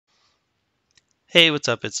Hey, what's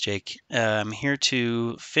up? It's Jake. I'm here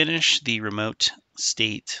to finish the remote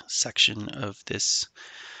state section of this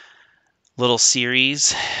little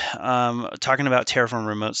series, talking about Terraform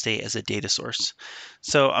remote state as a data source.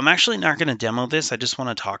 So I'm actually not going to demo this. I just want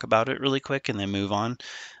to talk about it really quick and then move on,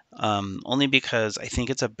 only because I think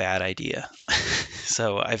it's a bad idea.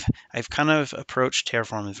 So I've kind of approached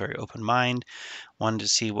Terraform with a very open mind, wanted to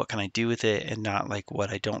see what can I do with it and not like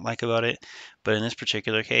what I don't like about it. But in this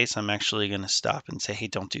particular case, I'm actually going to stop and say, hey,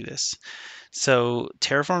 don't do this. So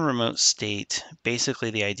Terraform remote state,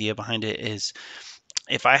 basically the idea behind it is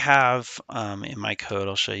if I have in my code,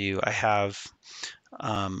 I'll show you, I have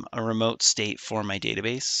a remote state for my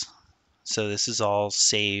database. So this is all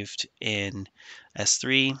saved in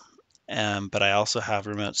S3, but I also have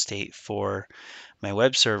remote state for my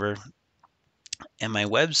web server. And my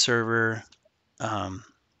web server, um,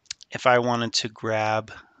 if I wanted to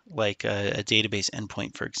grab like a database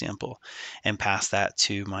endpoint, for example, and pass that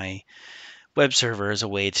to my web server as a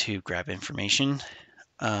way to grab information,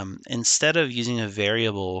 instead of using a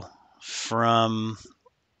variable from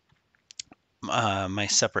my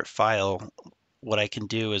separate file, what I can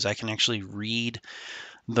do is I can actually read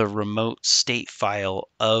the remote state file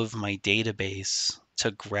of my database to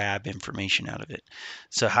grab information out of it.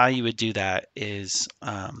 So how you would do that is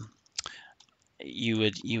you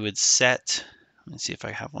would set. Let me see if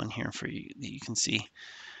I have one here for you that you can see.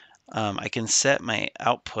 I can set my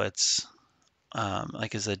outputs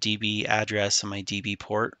like as a DB address and my DB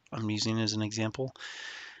port I'm using as an example.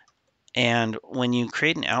 And when you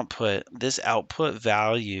create an output, this output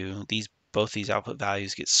value, both these output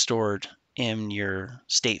values get stored in your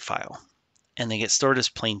state file and they get stored as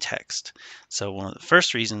plain text. So one of the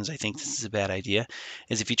first reasons I think this is a bad idea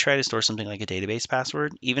is if you try to store something like a database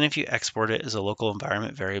password, even if you export it as a local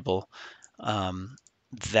environment variable, um,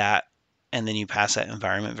 that and then you pass that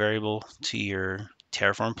environment variable to your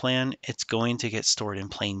Terraform plan, it's going to get stored in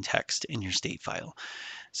plain text in your state file.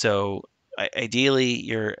 So ideally,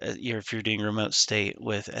 if you're doing remote state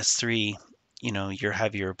with S3, you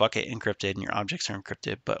have your bucket encrypted and your objects are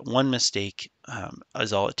encrypted, but one mistake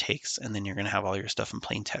is all it takes, and then you're going to have all your stuff in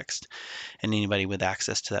plain text. And anybody with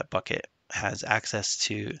access to that bucket has access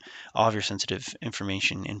to all of your sensitive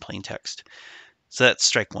information in plain text. So that's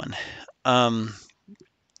strike one. Um,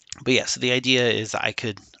 but yeah, so the idea is I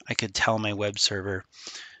could tell my web server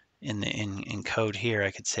in code here,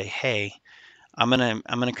 I could say, hey, I'm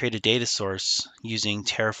gonna create a data source using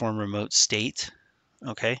Terraform remote state,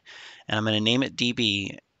 okay? And I'm gonna name it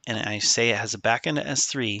DB, and I say it has a backend to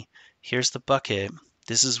S3. Here's the bucket.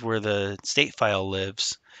 This is where the state file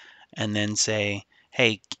lives, and then say,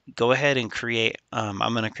 hey, go ahead and create. I'm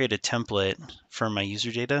gonna create a template for my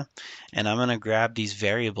user data, and I'm gonna grab these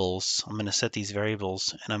variables. I'm gonna set these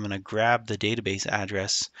variables, and I'm gonna grab the database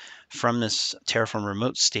address from this Terraform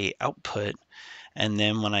remote state output, and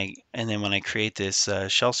then when I create this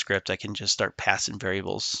shell script, I can just start passing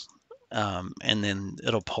variables, and then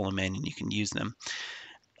it'll pull them in and you can use them.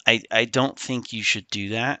 I don't think you should do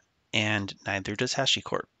that, and neither does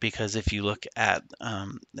HashiCorp, because if you look at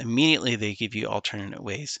immediately they give you alternate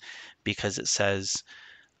ways because it says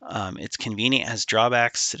it's convenient, has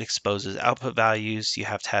drawbacks, it exposes output values, you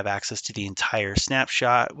have to have access to the entire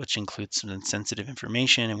snapshot, which includes some sensitive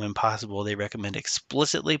information, and when possible, they recommend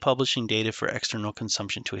explicitly publishing data for external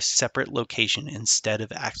consumption to a separate location instead of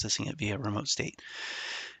accessing it via remote state.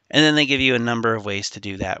 And then they give you a number of ways to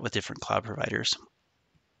do that with different cloud providers.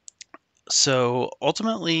 So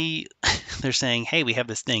ultimately, they're saying, hey, we have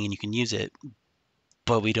this thing and you can use it,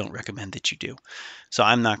 but we don't recommend that you do. So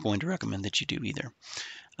I'm not going to recommend that you do either.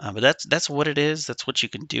 But that's what it is. That's what you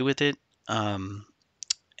can do with it. And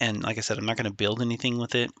like I said, I'm not going to build anything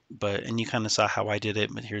with it, and you kind of saw how I did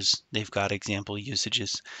it. But they've got example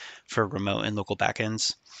usages for remote and local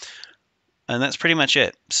backends, and that's pretty much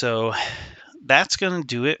it. So that's going to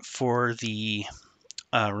do it for the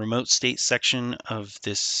remote state section of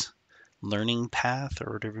this learning path,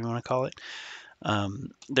 or whatever you want to call it.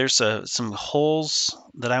 There's some holes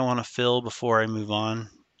that I want to fill before I move on.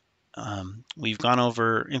 We've gone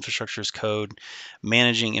over infrastructure as code,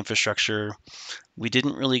 managing infrastructure. We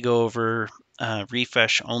didn't really go over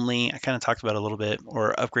refresh only. I kind of talked about it a little bit,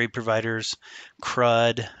 or upgrade providers,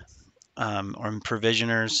 CRUD, or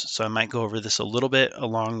provisioners. So I might go over this a little bit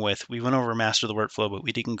along with, we went over master the workflow, but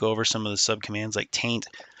we didn't go over some of the subcommands like taint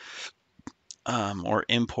or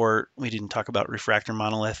import. We didn't talk about refactor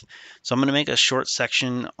monolith. So I'm going to make a short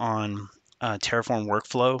section on Terraform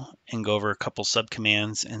workflow and go over a couple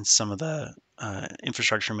subcommands and some of the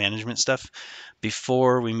infrastructure management stuff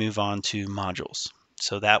before we move on to modules.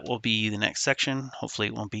 So that will be the next section. Hopefully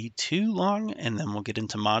it won't be too long, and then we'll get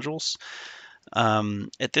into modules.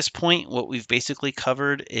 At this point, what we've basically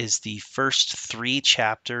covered is the first 3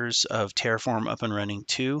 chapters of Terraform Up and Running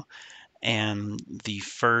 2 and the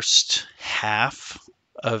first half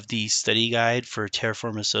of the study guide for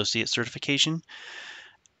Terraform Associate certification.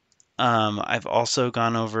 I've also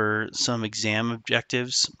gone over some exam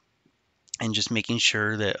objectives and just making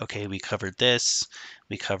sure that, okay, we covered this,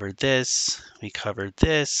 we covered this, we covered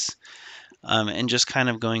this, and just kind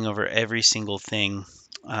of going over every single thing.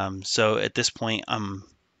 So at this point,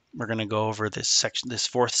 we're going to go over this section, this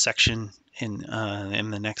 4th section in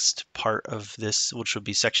the next part of this, which will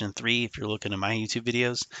be section 3 if you're looking at my YouTube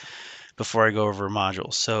videos, before I go over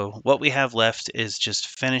modules. So what we have left is just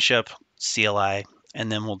finish up CLI,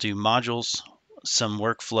 and then we'll do modules, some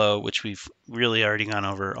workflow, which we've really already gone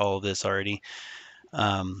over all of this already.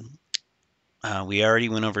 We already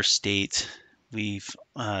went over state.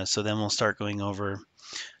 So then we'll start going over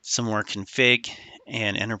some more config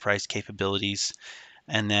and enterprise capabilities.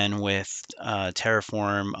 And then with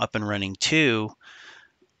Terraform Up and Running 2,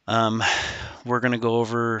 we're going to go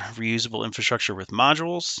over reusable infrastructure with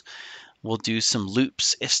modules. We'll do some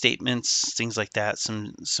loops, if statements, things like that,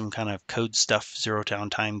 some kind of code stuff, zero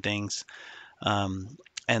downtime things,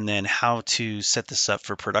 and then how to set this up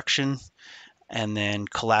for production, and then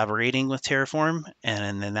collaborating with Terraform,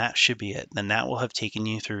 and then that should be it. Then that will have taken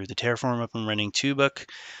you through the Terraform Up and Running 2 book,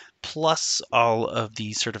 plus all of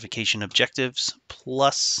the certification objectives,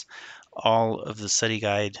 plus all of the study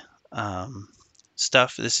guide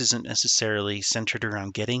stuff. This isn't necessarily centered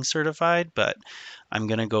around getting certified, but I'm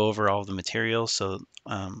going to go over all the material. So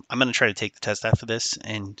I'm going to try to take the test after this,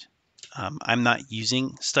 and I'm not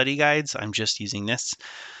using study guides. I'm just using this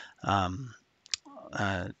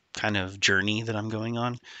kind of journey that I'm going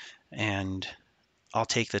on, and I'll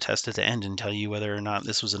take the test at the end and tell you whether or not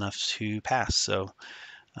this was enough to pass. So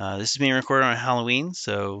this is being recorded on Halloween,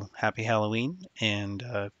 so happy Halloween. And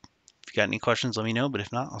if you got any questions, let me know. But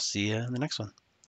if not, I'll see you in the next one.